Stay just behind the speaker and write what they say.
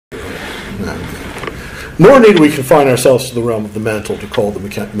Nor need we confine ourselves to the realm of the mental to call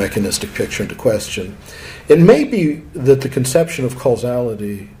the mechanistic picture into question. It may be that the conception of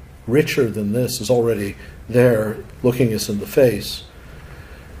causality, richer than this, is already there, looking us in the face,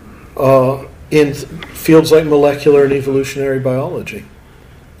 in fields like molecular and evolutionary biology.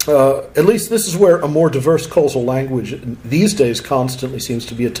 At least this is where a more diverse causal language these days constantly seems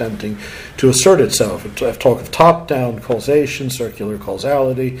to be attempting to assert itself. I've talked of top-down causation, circular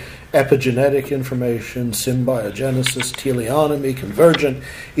causality, epigenetic information, symbiogenesis, teleonomy, convergent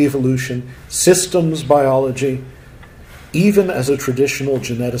evolution, systems biology, even as a traditional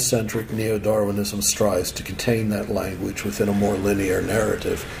genetocentric neo-Darwinism strives to contain that language within a more linear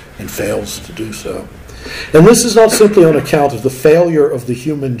narrative and fails to do so. And this is not simply on account of the failure of the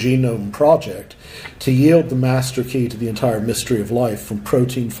Human Genome Project to yield the master key to the entire mystery of life, from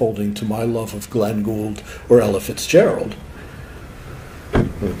protein folding to my love of Glenn Gould or Ella Fitzgerald.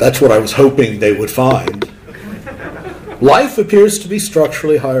 That's what I was hoping they would find. Life appears to be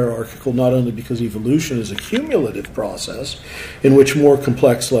structurally hierarchical not only because evolution is a cumulative process in which more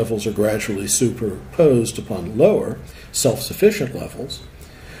complex levels are gradually superposed upon lower, self-sufficient levels,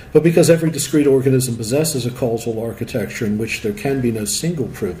 but because every discrete organism possesses a causal architecture in which there can be no single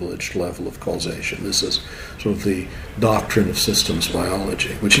privileged level of causation. This is sort of the doctrine of systems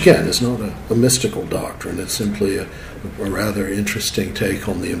biology, which again is not a mystical doctrine. It's simply a rather interesting take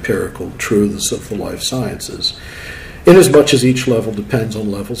on the empirical truths of the life sciences, inasmuch as each level depends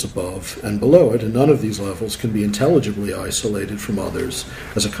on levels above and below it, and none of these levels can be intelligibly isolated from others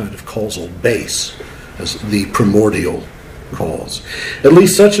as a kind of causal base, as the primordial cause. At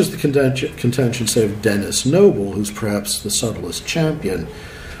least such is the contention, say, of Dennis Noble, who's perhaps the subtlest champion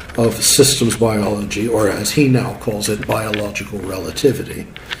of systems biology, or as he now calls it, biological relativity.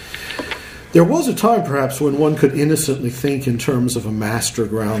 There was a time, perhaps, when one could innocently think in terms of a master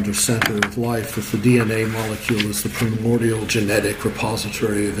ground or center of life, with the DNA molecule as the primordial genetic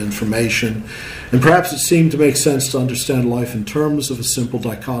repository of information, and perhaps it seemed to make sense to understand life in terms of a simple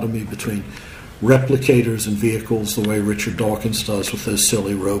dichotomy between replicators and vehicles, the way Richard Dawkins does with those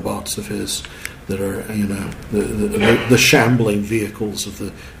silly robots of his that are, the shambling vehicles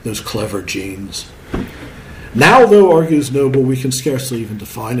of those clever genes. Now, though, argues Noble, we can scarcely even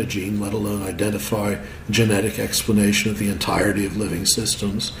define a gene, let alone identify a genetic explanation of the entirety of living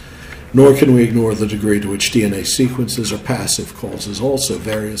systems, nor can we ignore the degree to which DNA sequences are passive causes, also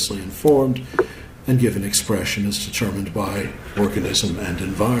variously informed and given expression as determined by organism and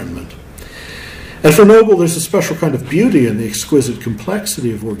environment. And for Noble, there's a special kind of beauty in the exquisite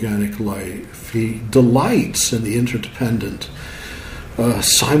complexity of organic life. He delights in the interdependent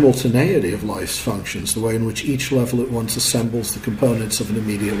simultaneity of life's functions, the way in which each level at once assembles the components of an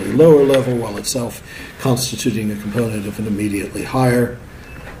immediately lower level while itself constituting a component of an immediately higher.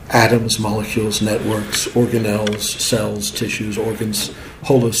 Atoms, molecules, networks, organelles, cells, tissues, organs,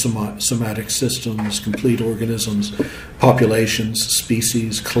 holosomatic systems, complete organisms, populations,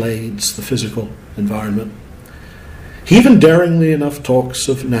 species, clades, the physical environment. He even daringly enough talks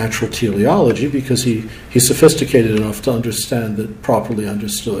of natural teleology because he's sophisticated enough to understand that, properly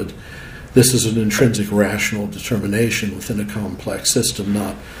understood, this is an intrinsic rational determination within a complex system,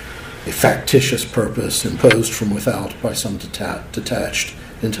 not a factitious purpose imposed from without by some detached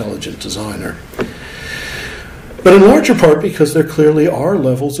intelligent designer. But in larger part because there clearly are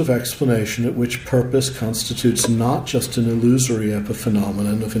levels of explanation at which purpose constitutes not just an illusory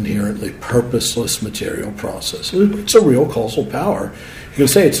epiphenomenon of inherently purposeless material process. It's a real causal power. You can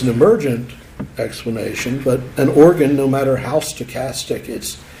say it's an emergent explanation, but an organ, no matter how stochastic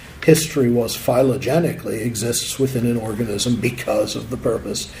its history was phylogenetically, exists within an organism because of the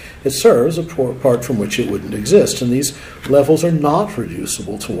purpose it serves, apart from which it wouldn't exist. And these levels are not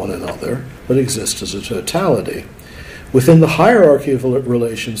reducible to one another, but exist as a totality. Within the hierarchy of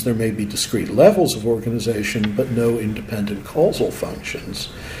relations, there may be discrete levels of organization, but no independent causal functions.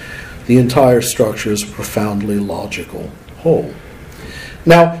 The entire structure is a profoundly logical whole.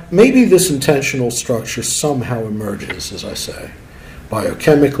 Now, maybe this intentional structure somehow emerges, as I say,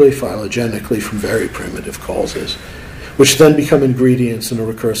 biochemically, phylogenetically, from very primitive causes, which then become ingredients in a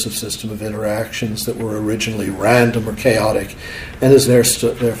recursive system of interactions that were originally random or chaotic and is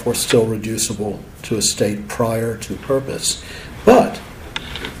therefore still reducible to a state prior to purpose. But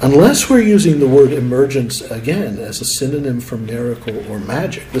unless we're using the word emergence again as a synonym for miracle or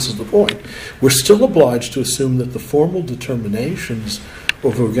magic, this is the point, we're still obliged to assume that the formal determinations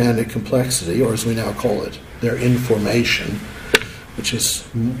of organic complexity, or as we now call it, their information, which is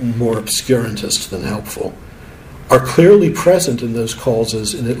more obscurantist than helpful, are clearly present in those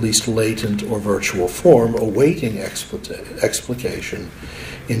causes in at least latent or virtual form, awaiting explication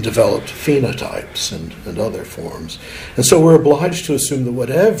in developed phenotypes and other forms. And so we're obliged to assume that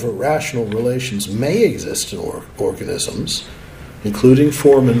whatever rational relations may exist in organisms, including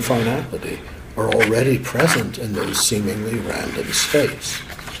form and finality, are already present in those seemingly random states.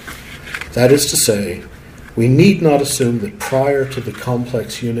 That is to say, we need not assume that prior to the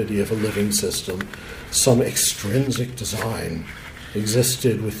complex unity of a living system, some extrinsic design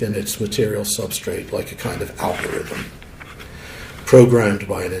existed within its material substrate like a kind of algorithm, programmed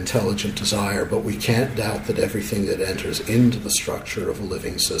by an intelligent desire, but we can't doubt that everything that enters into the structure of a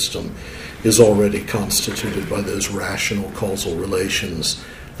living system is already constituted by those rational causal relations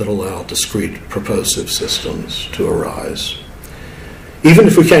that allow discrete purposive systems to arise. Even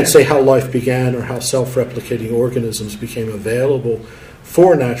if we can't say how life began or how self-replicating organisms became available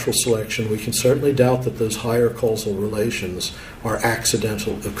for natural selection, we can certainly doubt that those higher causal relations are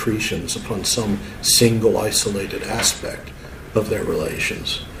accidental accretions upon some single isolated aspect of their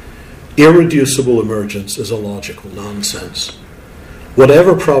relations. Irreducible emergence is a logical nonsense.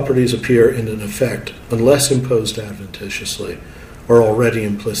 Whatever properties appear in an effect, unless imposed adventitiously, are already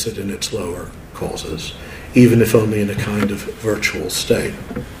implicit in its lower causes, even if only in a kind of virtual state.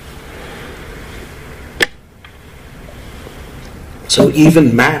 So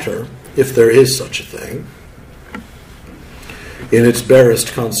even matter, if there is such a thing, in its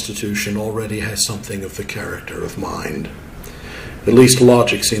barest constitution already has something of the character of mind. At least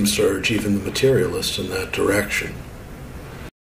logic seems to urge even the materialist in that direction.